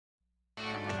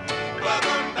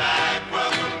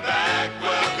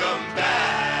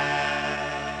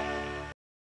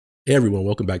Hey everyone,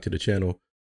 welcome back to the channel.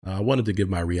 I wanted to give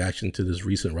my reaction to this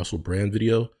recent Russell Brand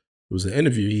video. It was an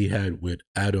interview he had with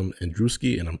Andrew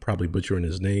Andrzejewski, and I'm probably butchering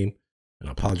his name, and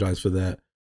I apologize for that.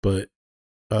 But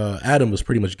Adam was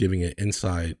pretty much giving an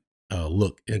inside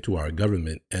look into our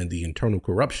government and the internal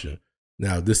corruption.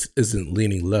 Now, this isn't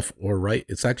leaning left or right.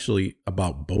 It's actually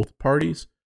about both parties.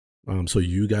 So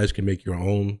you guys can make your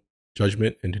own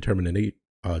judgment and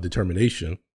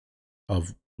determination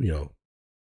of,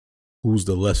 who's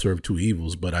the lesser of two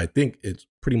evils. But I think it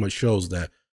pretty much shows that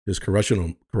there's corruption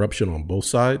on both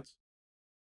sides.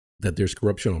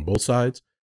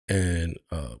 And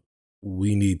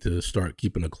we need to start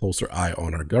keeping a closer eye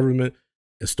on our government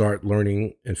and start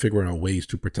learning and figuring out ways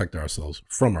to protect ourselves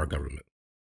from our government.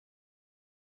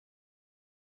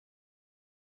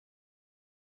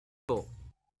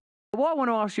 What I want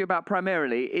to ask you about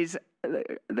primarily is,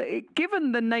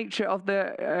 given the nature of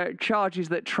the charges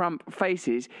that Trump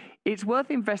faces, it's worth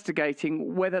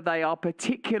investigating whether they are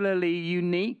particularly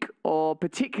unique or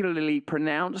particularly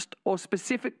pronounced or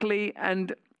specifically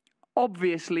and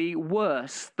obviously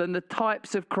worse than the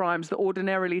types of crimes that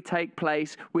ordinarily take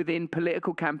place within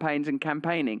political campaigns and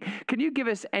campaigning. Can you give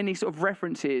us any sort of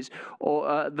references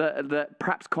or that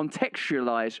perhaps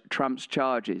contextualize Trump's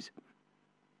charges?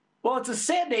 Well, it's a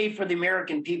sad day for the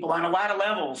American people on a lot of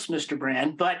levels, Mr.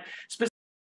 Brand, but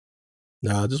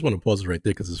Now, I just want to pause it right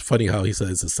there because it's funny how he says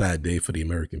it's a sad day for the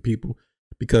American people.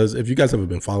 Because if you guys haven't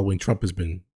been following, Trump has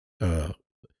been,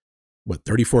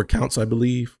 34 counts, I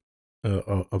believe,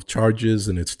 of charges,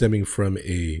 and it's stemming from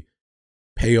a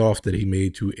payoff that he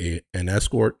made to an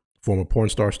escort, former porn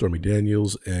star Stormy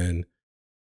Daniels. And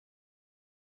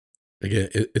again,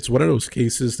 it's one of those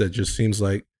cases that just seems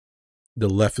like the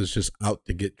left is just out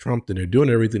to get Trump, and they're doing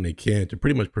everything they can to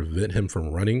pretty much prevent him from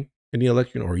running in the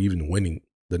election or even winning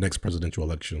the next presidential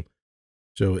election.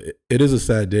 So it is a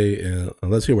sad day, and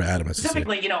let's hear what Adam has to say.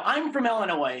 Specifically, I'm from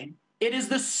Illinois. It is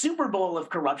the Super Bowl of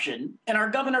corruption, and our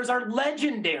governors are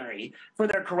legendary for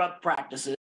their corrupt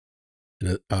practices.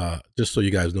 And just so you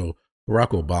guys know, Barack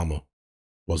Obama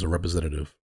was a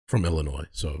representative from Illinois.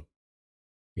 So,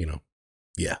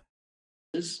 yeah.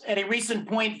 At a recent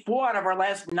point, 4 out of our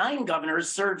last 9 governors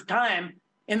served time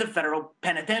in the federal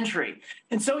penitentiary.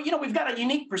 And so, we've got a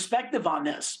unique perspective on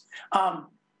this.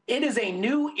 It is a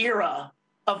new era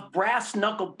of brass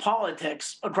knuckle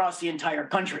politics across the entire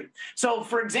country. So,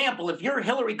 for example, if you're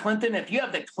Hillary Clinton, if you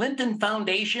have the Clinton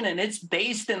Foundation and it's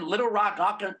based in Little Rock,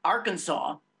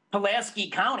 Arkansas, Pulaski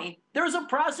County, there's a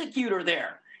prosecutor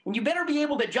there. And you better be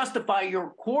able to justify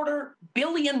your $250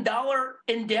 million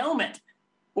endowment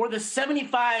or the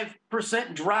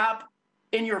 75% drop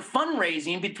in your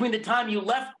fundraising between the time you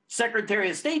left Secretary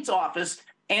of State's office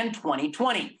and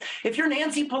 2020. If you're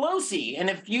Nancy Pelosi, and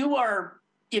if you are,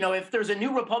 if there's a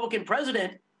new Republican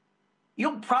president,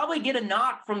 you'll probably get a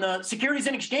knock from the Securities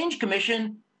and Exchange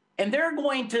Commission, and they're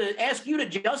going to ask you to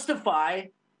justify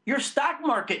your stock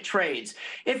market trades.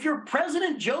 If you're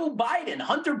President Joe Biden,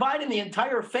 Hunter Biden, the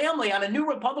entire family on a new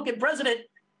Republican president,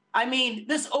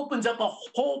 this opens up a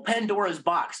whole Pandora's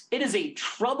box. It is a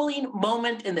troubling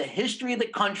moment in the history of the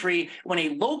country when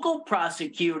a local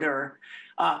prosecutor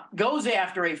goes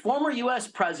after a former U.S.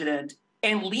 president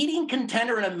and leading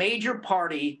contender in a major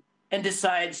party and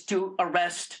decides to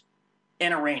arrest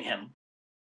and arraign him.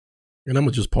 And I'm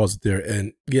going to just pause it there.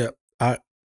 And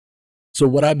so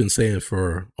what I've been saying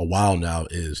for a while now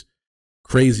is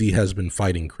crazy has been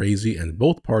fighting crazy, and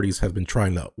both parties have been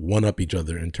trying to one-up each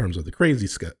other in terms of the crazy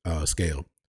scale.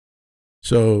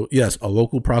 So, yes, a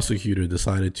local prosecutor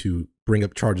decided to bring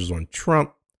up charges on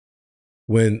Trump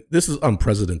when this is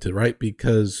unprecedented, right?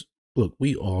 Because, look,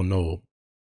 we all know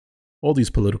all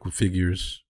these political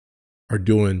figures are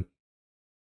doing,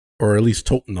 or at least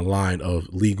toting the line of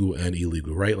legal and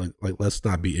illegal, right? Like let's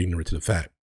not be ignorant to the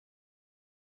fact.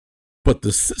 But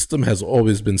the system has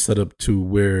always been set up to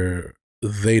where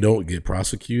they don't get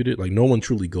prosecuted. Like no one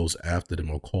truly goes after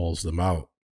them or calls them out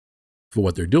for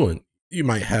what they're doing. You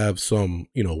might have some,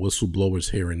 whistleblowers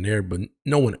here and there, but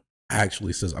no one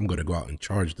actually says, I'm going to go out and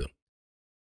charge them.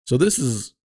 So this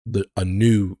is a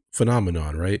new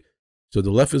phenomenon, right? So the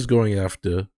left is going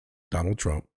after Donald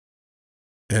Trump.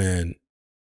 And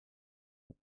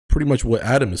pretty much what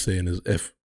Adam is saying is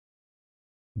if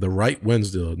the right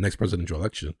wins the next presidential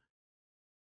election,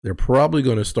 they're probably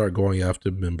going to start going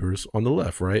after members on the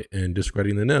left, right? And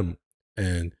discrediting them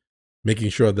and making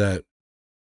sure that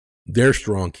their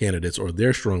strong candidates or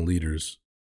their strong leaders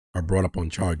are brought up on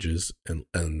charges and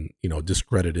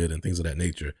discredited and things of that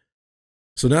nature.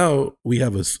 So now we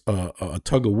have a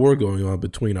tug of war going on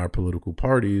between our political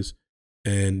parties,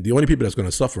 and the only people that's going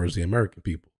to suffer is the American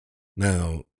people.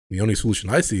 Now, the only solution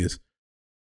I see is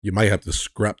you might have to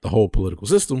scrap the whole political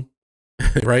system,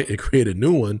 right, and create a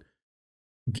new one.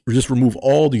 Just remove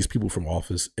all these people from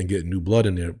office and get new blood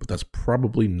in there, but that's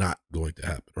probably not going to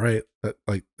happen, right?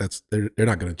 They're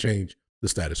not going to change the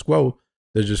status quo.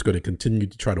 They're just going to continue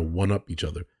to try to one up each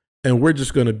other, and we're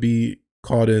just going to be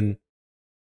caught in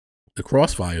the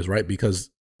crossfires, right?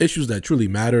 Because issues that truly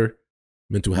matter,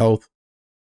 mental health,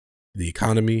 the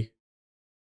economy,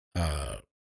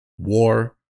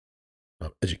 war,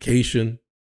 education,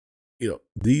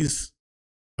 these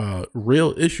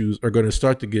real issues are going to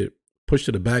start to get pushed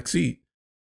to the back seat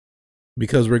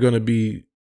because we're going to be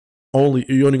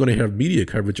you're only going to have media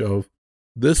coverage of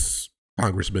this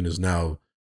congressman is now,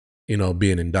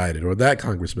 being indicted, or that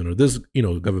congressman, or this,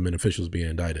 government officials being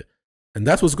indicted. And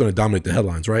that's what's going to dominate the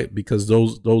headlines, right? Because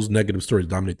those negative stories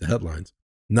dominate the headlines,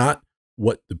 not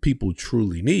what the people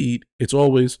truly need. It's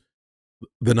always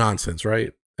the nonsense,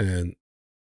 right? And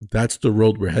that's the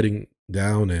road we're heading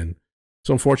down, and it's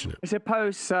unfortunate. I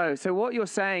suppose so. So what you're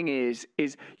saying is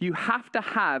you have to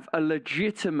have a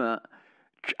legitimate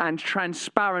and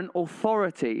transparent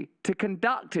authority to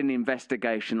conduct an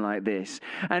investigation like this.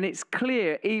 And it's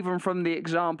clear, even from the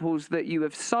examples that you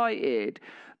have cited,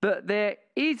 that there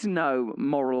is no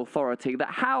moral authority.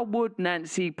 That how would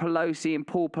Nancy Pelosi and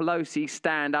Paul Pelosi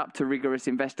stand up to rigorous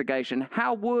investigation?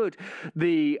 How would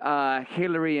the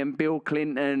Hillary and Bill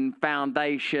Clinton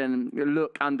Foundation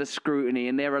look under scrutiny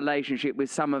in their relationship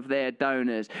with some of their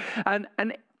donors?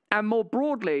 And more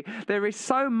broadly, there is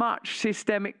so much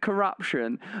systemic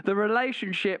corruption. The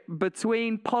relationship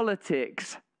between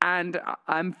politics and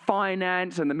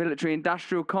finance and the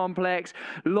military-industrial complex,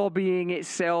 lobbying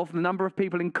itself, the number of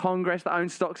people in Congress that own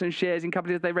stocks and shares in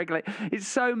companies they regulate, it's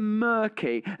so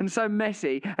murky and so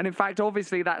messy. And in fact,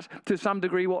 obviously, that's to some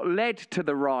degree what led to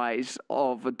the rise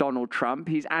of Donald Trump,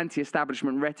 his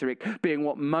anti-establishment rhetoric being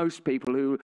what most people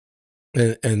who...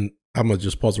 And I'm going to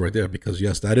just pause right there because,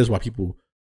 yes, that is why people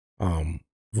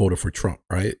voted for Trump,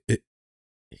 right?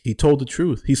 He told the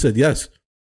truth. He said, yes,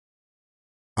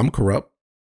 I'm corrupt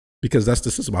because that's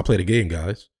the system. I play the game,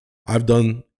 guys. I've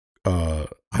broken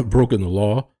the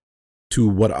law to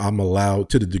what I'm allowed,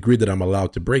 to the degree that I'm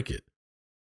allowed to break it.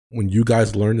 When you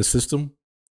guys learn the system,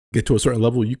 get to a certain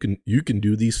level, you can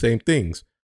do these same things.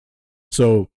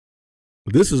 So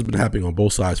this has been happening on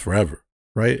both sides forever,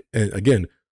 right? And again,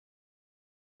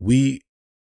 we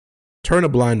turn a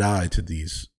blind eye to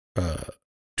these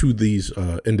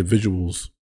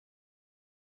individuals'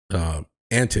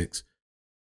 antics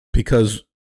because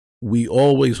we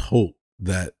always hope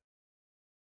that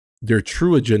their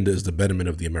true agenda is the betterment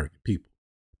of the American people.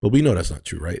 But we know that's not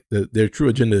true, right? Their true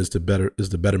agenda is the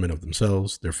betterment of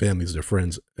themselves, their families, their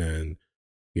friends, and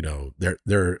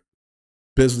their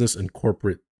business and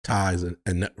corporate ties and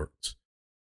networks.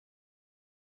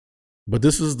 But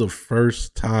this is the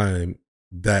first time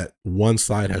that one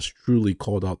side has truly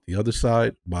called out the other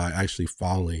side by actually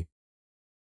following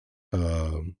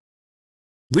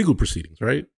legal proceedings,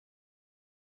 right?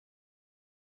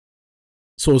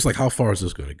 So it's like, how far is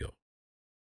this going to go?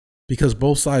 Because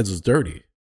both sides is dirty,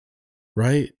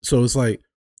 right? So it's like,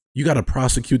 you got to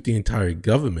prosecute the entire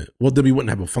government. Well, then we wouldn't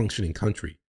have a functioning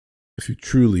country if you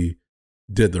truly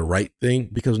did the right thing,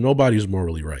 because nobody's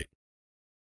morally right.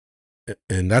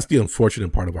 And that's the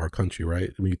unfortunate part of our country,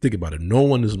 right? When you think about it, no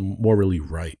one is morally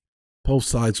right. Both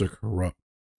sides are corrupt.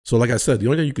 So like I said, the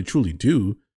only thing you could truly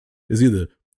do is either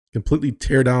completely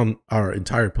tear down our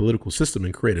entire political system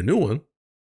and create a new one,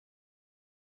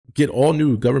 get all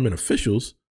new government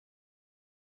officials,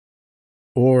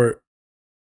 or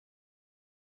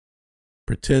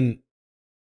pretend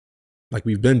like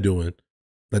we've been doing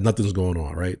that nothing's going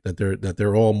on, right? That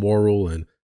they're all moral and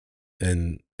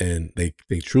they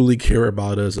truly care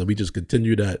about us, and we just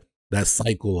continue that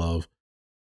cycle of,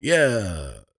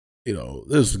 yeah,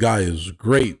 this guy is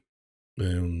great,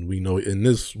 and we know, and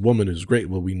this woman is great.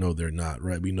 Well, we know they're not,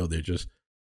 right? We know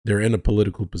they're in a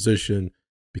political position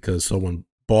because someone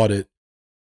bought it,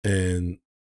 and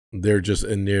they're just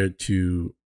in there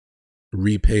to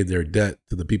repay their debt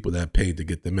to the people that paid to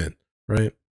get them in,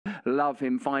 right? Love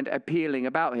him, find appealing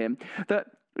about him, that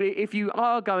if you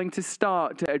are going to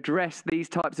start to address these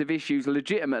types of issues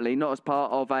legitimately, not as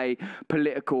part of a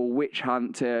political witch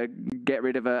hunt to get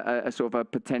rid of a sort of a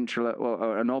potential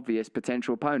or an obvious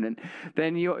potential opponent,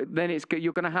 then you're going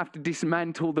to have to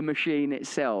dismantle the machine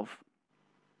itself.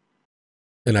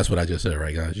 And that's what I just said,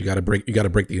 right, guys? You got to break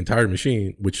the entire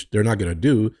machine, which they're not going to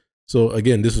do. So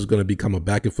again, this is going to become a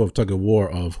back and forth tug of war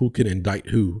of who can indict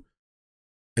who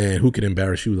and who can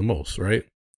embarrass you the most, right?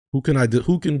 Who's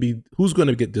going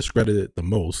to get discredited the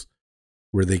most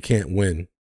where they can't win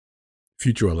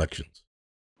future elections?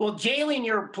 Well, jailing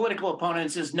your political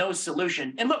opponents is no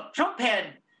solution. And look, Trump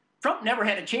never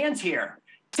had a chance here.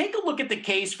 Take a look at the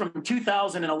case from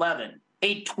 2011.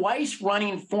 A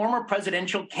twice-running former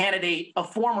presidential candidate, a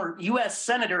former U.S.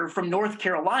 senator from North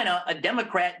Carolina, a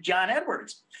Democrat, John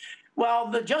Edwards.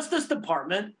 Well, the Justice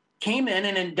Department came in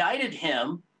and indicted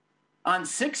him on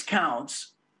 6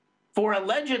 counts for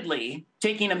allegedly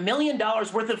taking $1 million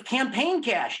worth of campaign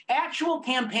cash, actual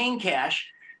campaign cash,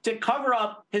 to cover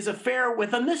up his affair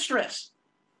with a mistress.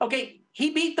 Okay, he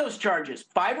beat those charges.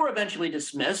 5 were eventually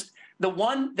dismissed. The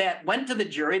one that went to the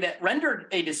jury that rendered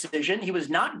a decision, he was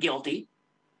not guilty.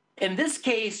 In this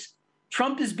case,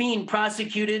 Trump is being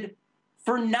prosecuted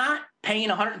for not paying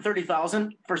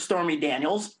 $130,000 for Stormy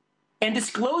Daniels and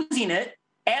disclosing it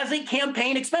as a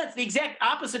campaign expense, the exact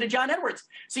opposite of John Edwards.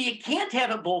 So you can't have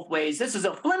it both ways. This is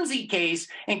a flimsy case,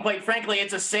 and quite frankly,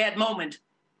 it's a sad moment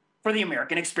for the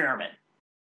American experiment.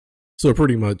 So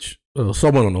pretty much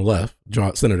someone on the left,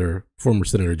 former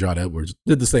Senator John Edwards,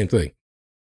 did the same thing,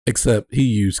 except he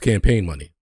used campaign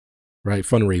money, right?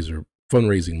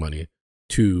 Fundraising money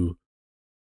to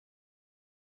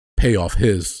pay off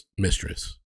his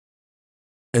mistress.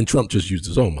 And Trump just used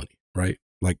his own money, right?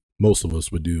 Like most of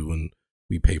us would do when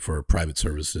we pay for private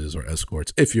services or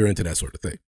escorts, if you're into that sort of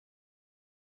thing.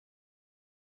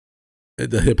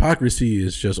 The hypocrisy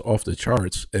is just off the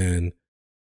charts. And,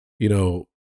 you know,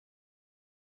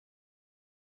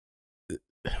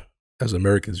 as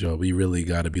Americans, y'all, we really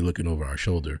got to be looking over our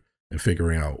shoulder and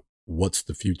figuring out what's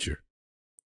the future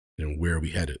and where are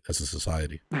we headed as a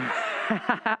society.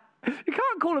 You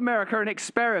can't call America an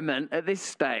experiment at this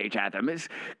stage, Adam.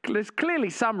 There's clearly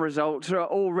some results are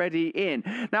already in.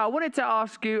 Now, I wanted to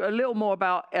ask you a little more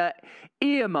about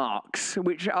earmarks,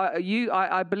 which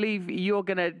I believe you're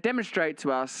going to demonstrate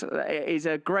to us is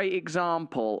a great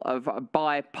example of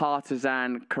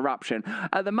bipartisan corruption.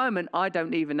 At the moment, I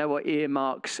don't even know what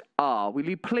earmarks are. Will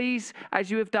you please, as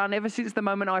you have done ever since the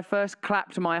moment I first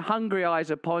clapped my hungry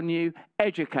eyes upon you,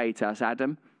 educate us,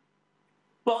 Adam?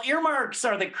 Well, earmarks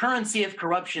are the currency of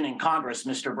corruption in Congress,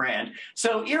 Mr. Brand.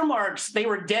 So earmarks, they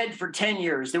were dead for 10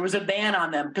 years. There was a ban on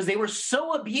them because they were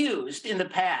so abused in the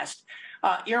past.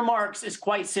 Earmarks is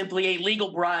quite simply a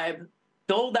legal bribe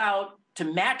doled out to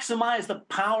maximize the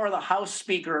power of the House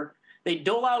Speaker. They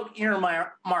dole out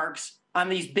earmarks on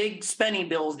these big spending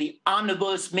bills, the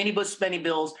omnibus, minibus spending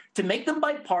bills, to make them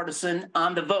bipartisan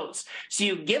on the votes. So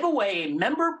you give away a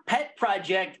member pet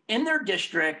project in their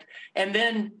district, and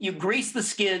then you grease the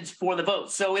skids for the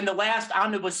votes. So in the last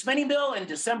omnibus spending bill in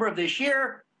December of this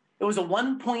year, it was a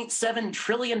 $1.7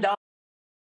 trillion.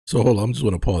 So hold on, I'm just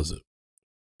going to pause it.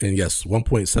 And yes,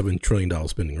 $1.7 trillion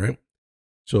spending, right?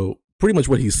 So pretty much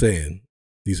what he's saying,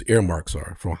 these earmarks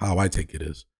are, from how I take it,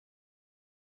 is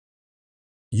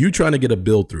you trying to get a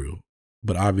bill through,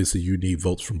 but obviously you need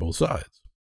votes from both sides.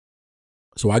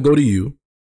 So I go to you,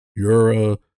 you're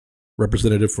a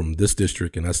representative from this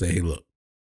district, and I say, hey, look,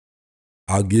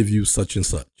 I'll give you such and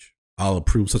such. I'll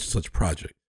approve such and such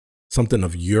project, something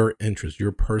of your interest,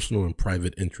 your personal and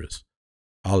private interest.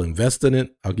 I'll invest in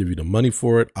it. I'll give you the money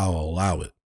for it. I'll allow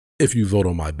it if you vote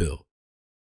on my bill.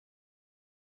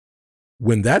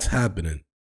 When that's happening,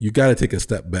 you got to take a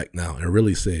step back now and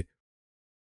really say,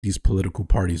 these political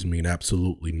parties mean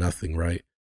absolutely nothing, right?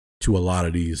 To a lot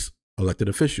of these elected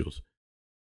officials.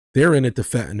 They're in it to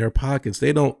fatten their pockets.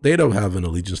 They don't have an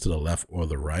allegiance to the left or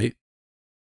the right.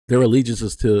 Their allegiance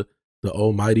is to the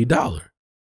almighty dollar.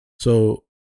 So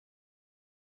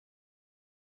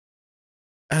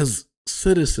as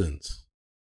citizens,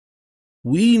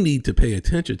 we need to pay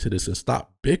attention to this and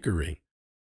stop bickering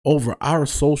over our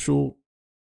social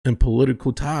and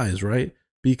political ties, right?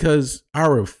 Because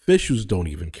our officials don't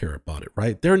even care about it,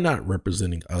 right? They're not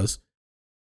representing us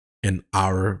in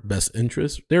our best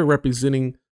interest. They're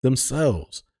representing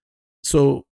themselves.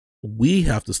 So we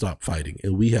have to stop fighting,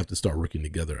 and we have to start working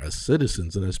together as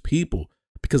citizens and as people,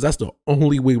 because that's the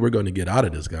only way we're going to get out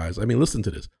of this, guys. I mean, listen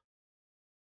to this.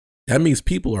 That means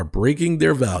people are breaking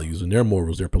their values and their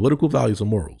morals, their political values and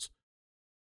morals,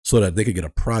 so that they could get a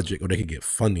project or they could get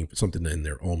funding for something in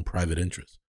their own private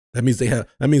interest. That means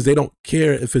they don't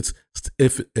care if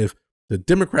the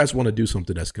Democrats want to do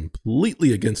something that's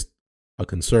completely against a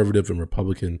conservative and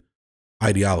Republican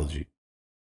ideology.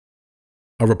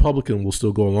 A Republican will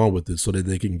still go along with it so that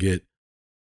they can get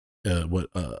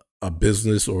a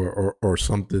business or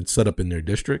something set up in their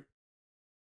district.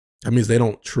 That means they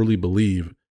don't truly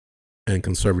believe in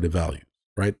conservative values,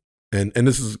 right? And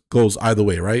this goes either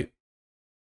way, right?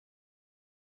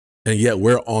 And yet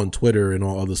we're on Twitter and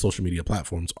all other social media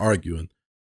platforms arguing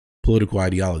political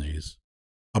ideologies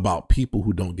about people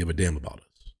who don't give a damn about us.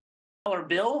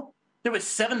 Bill There was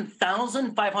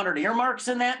 7,500 earmarks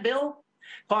in that bill,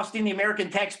 costing the American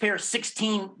taxpayer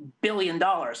 $16 billion.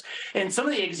 And some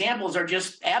of the examples are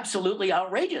just absolutely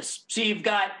outrageous. So you've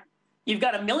got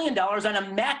 $1 million on a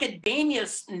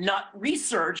macadamia nut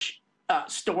research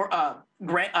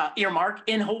earmark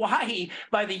in Hawaii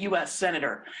by the U.S.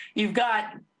 senator. You've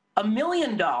got $1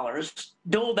 million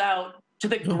doled out to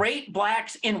the Great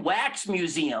Blacks in Wax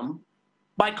Museum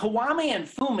by Kwame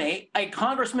Nkrumah, a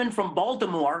congressman from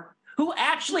Baltimore, who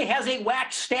actually has a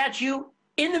wax statue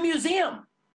in the museum.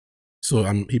 So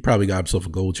he probably got himself a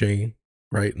gold chain,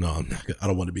 right? No, I'm not, I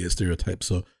don't want to be a stereotype.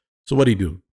 So what do he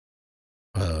do?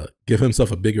 Give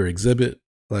himself a bigger exhibit?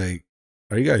 Like,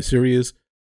 are you guys serious?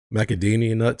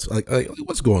 Macadamia nuts? Like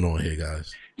what's going on here,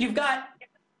 guys? You've got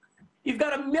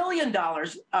 $1 million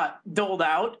doled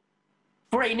out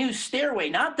for a new stairway,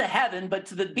 not to heaven, but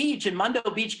to the beach in Mondo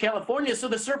Beach, California, so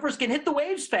the surfers can hit the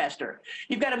waves faster.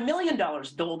 You've got $1 million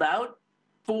doled out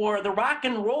for the Rock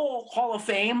and Roll Hall of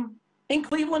Fame in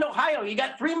Cleveland, Ohio. You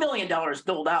got $3 million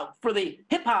doled out for the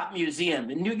Hip Hop Museum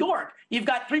in New York. You've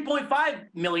got $3.5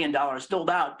 million doled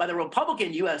out by the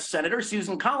Republican U.S. Senator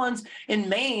Susan Collins in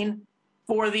Maine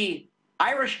for the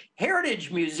Irish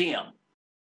Heritage Museum.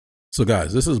 So,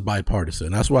 guys, this is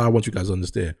bipartisan. That's why I want you guys to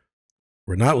understand.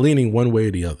 We're not leaning one way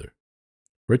or the other.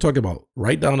 We're talking about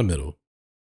right down the middle,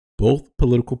 both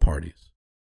political parties,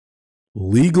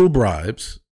 legal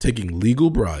bribes, taking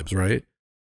legal bribes, right?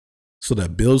 So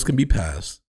that bills can be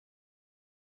passed,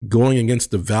 going against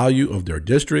the value of their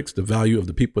districts, the value of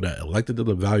the people that elected them,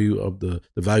 the value of the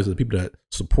values of the people that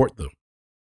support them.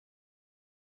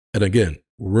 And again,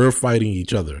 we're fighting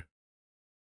each other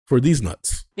for these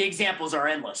nuts. The examples are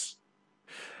endless.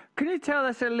 Can you tell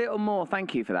us a little more?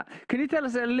 Thank you for that. Can you tell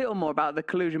us a little more about the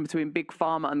collusion between Big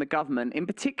Pharma and the government? In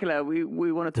particular, we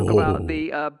want to talk about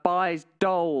the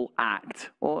Buys-Dole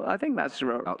Act, or I think that's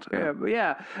right.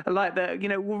 Yeah, like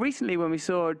recently when we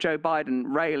saw Joe Biden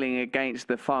railing against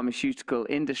the pharmaceutical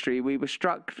industry, we were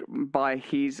struck by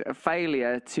his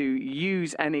failure to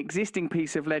use an existing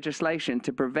piece of legislation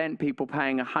to prevent people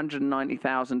paying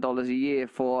 $190,000 a year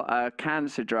for a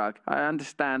cancer drug. I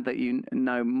understand that you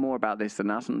know more about this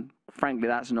than us, and frankly,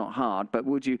 that's not hard, but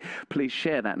would you please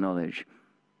share that knowledge?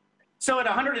 So at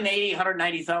 $180,000,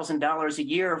 $190,000 a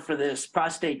year for this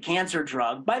prostate cancer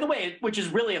drug, by the way, which is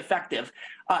really effective,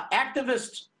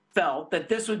 activists felt that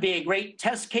this would be a great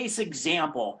test case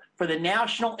example for the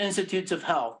National Institutes of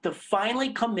Health to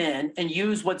finally come in and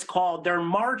use what's called their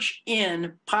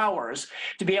march-in powers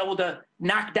to be able to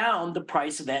knock down the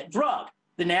price of that drug.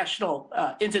 The National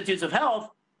Institutes of Health,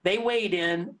 they weighed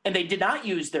in and they did not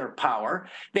use their power.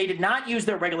 They did not use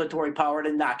their regulatory power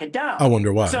to knock it down. I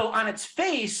wonder why. So on its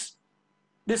face,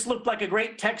 this looked like a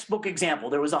great textbook example.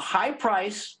 There was a high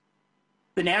price.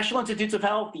 The National Institutes of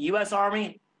Health, the U.S.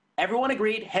 Army, everyone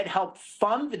agreed had helped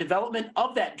fund the development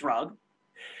of that drug.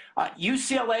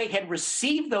 UCLA had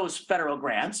received those federal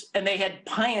grants, and they had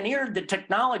pioneered the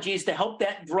technologies to help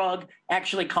that drug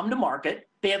actually come to market.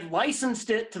 They had licensed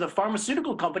it to the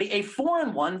pharmaceutical company, a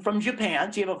foreign one from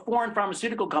Japan. So you have a foreign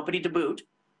pharmaceutical company to boot.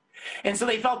 And so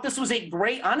they felt this was a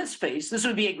great, on its face, this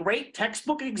would be a great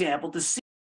textbook example to see.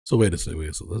 So wait a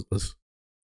second. So let's.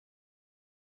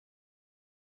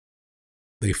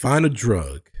 They find a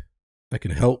drug that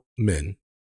can help men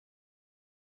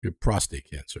with prostate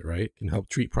cancer, right? Can help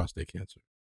treat prostate cancer.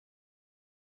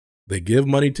 They give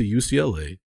money to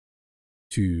UCLA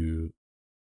to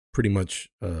pretty much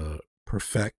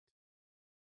perfect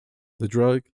the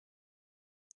drug.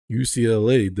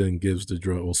 UCLA then gives the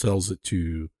drug or sells it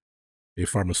to a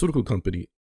pharmaceutical company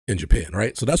in Japan,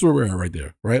 right? So that's where we're at right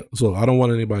there, right? So I don't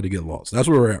want anybody to get lost. That's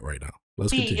where we're at right now.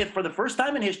 Let's continue. If for the first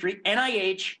time in history,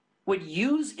 NIH would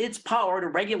use its power to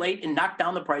regulate and knock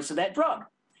down the price of that drug.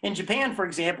 In Japan, for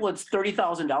example, it's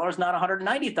 $30,000, not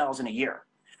 $190,000 a year.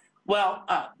 Well,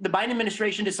 the Biden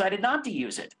administration decided not to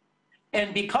use it.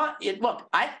 And because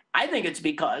I think it's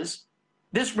because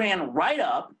this ran right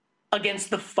up against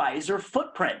the Pfizer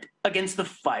footprint, against the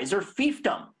Pfizer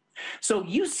fiefdom. So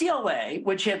UCLA,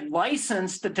 which had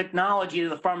licensed the technology to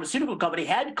the pharmaceutical company,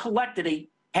 had collected a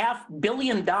 $500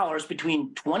 million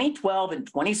between 2012 and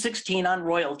 2016 on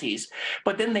royalties,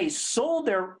 but then they sold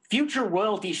their future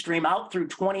royalty stream out through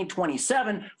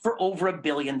 2027 for over $1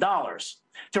 billion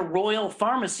to Royal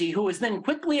Pharmacy, who was then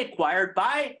quickly acquired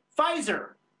by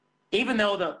Pfizer, even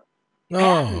though the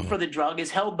patent for the drug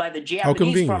is held by the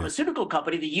Japanese pharmaceutical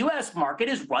company. The U.S. market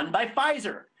is run by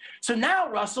Pfizer. So now,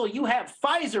 Russell, you have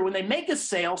Pfizer, when they make a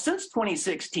sale since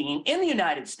 2016 in the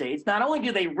United States, not only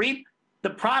do they reap the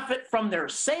profit from their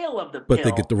sale of the pill,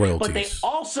 they get the royalties. But they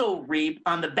also reap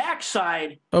on the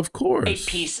backside, of course, a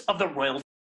piece of the royalty.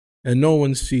 And no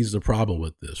one sees the problem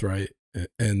with this, right?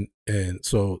 And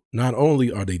so not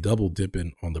only are they double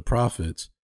dipping on the profits,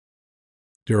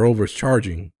 they're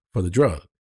overcharging for the drug.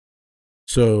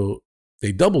 So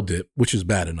they double dip, which is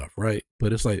bad enough, right?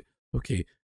 But it's like, okay,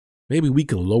 maybe we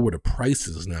can lower the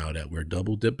prices now that we're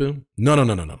double dipping.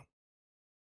 No.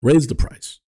 Raise the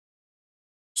price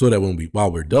so that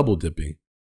while we're double dipping,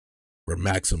 we're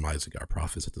maximizing our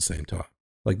profits at the same time.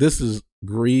 Like, this is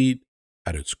greed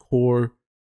at its core.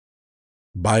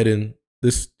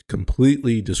 This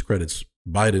completely discredits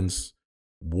Biden's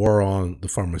war on the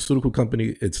pharmaceutical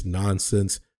company. It's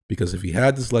nonsense, because if he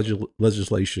had this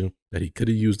legislation that he could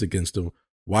have used against him,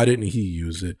 why didn't he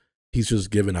use it? He's just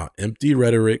giving out empty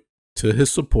rhetoric to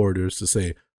his supporters to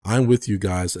say, I'm with you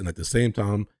guys. And at the same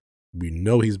time, we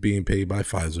know he's being paid by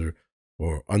Pfizer,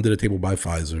 or under the table by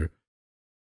Pfizer,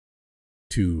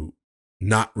 to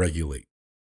not regulate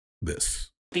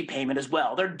this payment as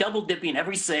well. They're double dipping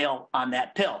every sale on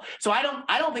that pill. So I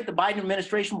don't think the Biden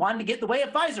administration wanted to get in the way of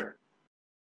Pfizer.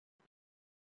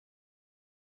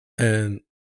 And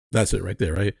that's it right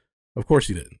there, right? Of course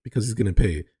he didn't, because he's getting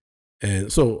paid.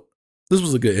 And so this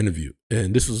was a good interview.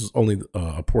 And this is only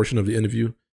a portion of the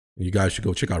interview. And you guys should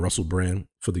go check out Russell Brand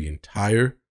for the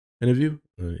entire interview.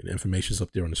 The information's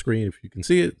up there on the screen. If you can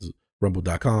see it, it's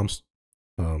rumble.com,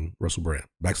 Russell Brand,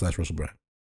 /Russell Brand.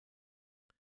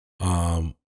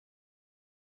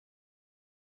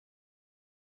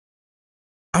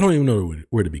 I don't even know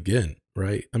where to begin,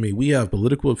 right? I mean, we have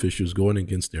political officials going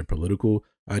against their political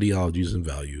ideologies and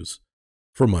values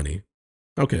for money.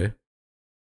 Okay.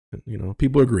 You know,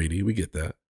 people are greedy. We get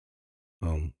that.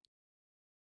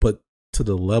 But to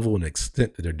the level and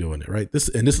extent that they're doing it, right? This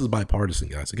is bipartisan,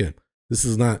 guys. Again, this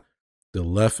is not the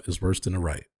left is worse than the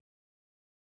right.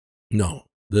 No,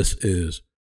 this is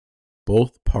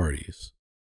both parties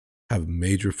have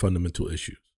major fundamental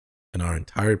issues, and our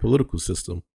entire political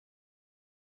system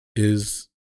is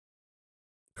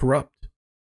corrupt.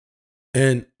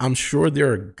 And I'm sure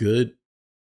there are good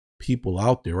people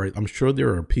out there, right? I'm sure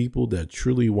there are people that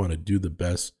truly want to do the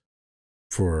best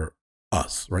for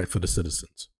us, right? For the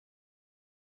citizens.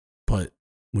 But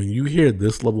when you hear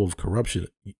this level of corruption,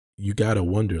 you got to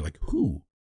wonder, like, who?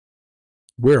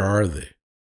 Where are they?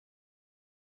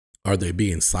 Are they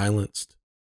being silenced?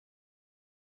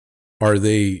 Are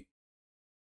they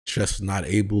just not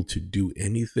able to do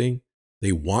anything?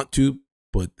 They want to,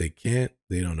 but they can't.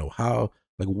 They don't know how.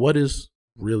 Like, what is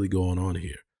really going on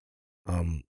here?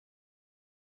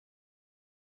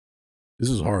 This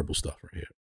is horrible stuff right here.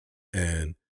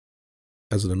 And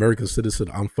as an American citizen,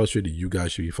 I'm frustrated. You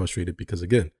guys should be frustrated, because,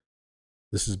 again,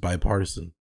 this is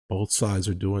bipartisan. Both sides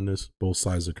are doing this. Both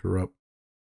sides are corrupt.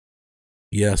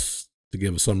 Yes, to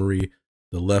give a summary,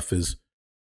 the left is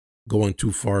going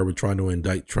too far with trying to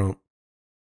indict Trump,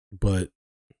 but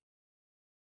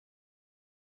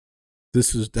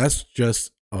that's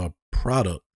just a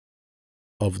product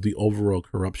of the overall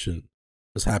corruption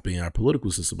that's happening in our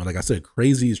political system. And like I said,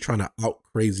 crazy is trying to out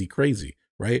crazy,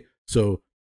 right? So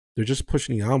they're just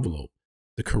pushing the envelope.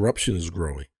 The corruption is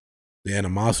growing. The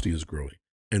animosity is growing.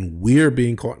 And we're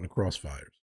being caught in the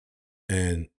crossfires.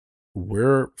 And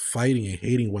we're fighting and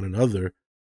hating one another.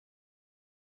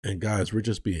 And guys, we're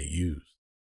just being used.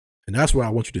 And that's what I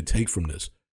want you to take from this.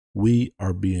 We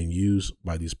are being used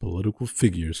by these political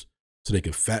figures so they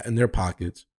can fatten their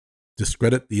pockets,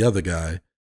 discredit the other guy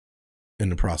in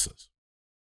the process.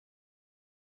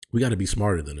 We got to be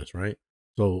smarter than this, right?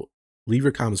 So leave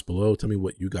your comments below. Tell me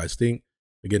what you guys think.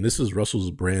 Again, this is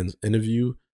Russell's Brand's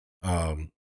interview.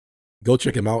 Go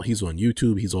check him out. He's on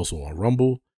YouTube. He's also on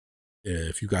Rumble.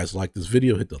 If you guys like this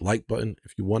video, hit the like button.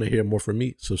 If you want to hear more from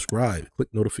me, subscribe, click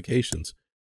notifications.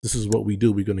 This is what we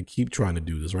do. We're going to keep trying to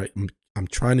do this, right? I'm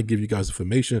trying to give you guys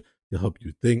information to help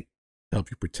you think, help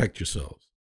you protect yourselves.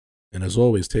 And as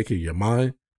always, take care of your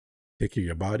mind, take care of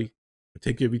your body, and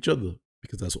take care of each other,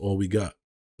 because that's all we got.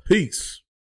 Peace.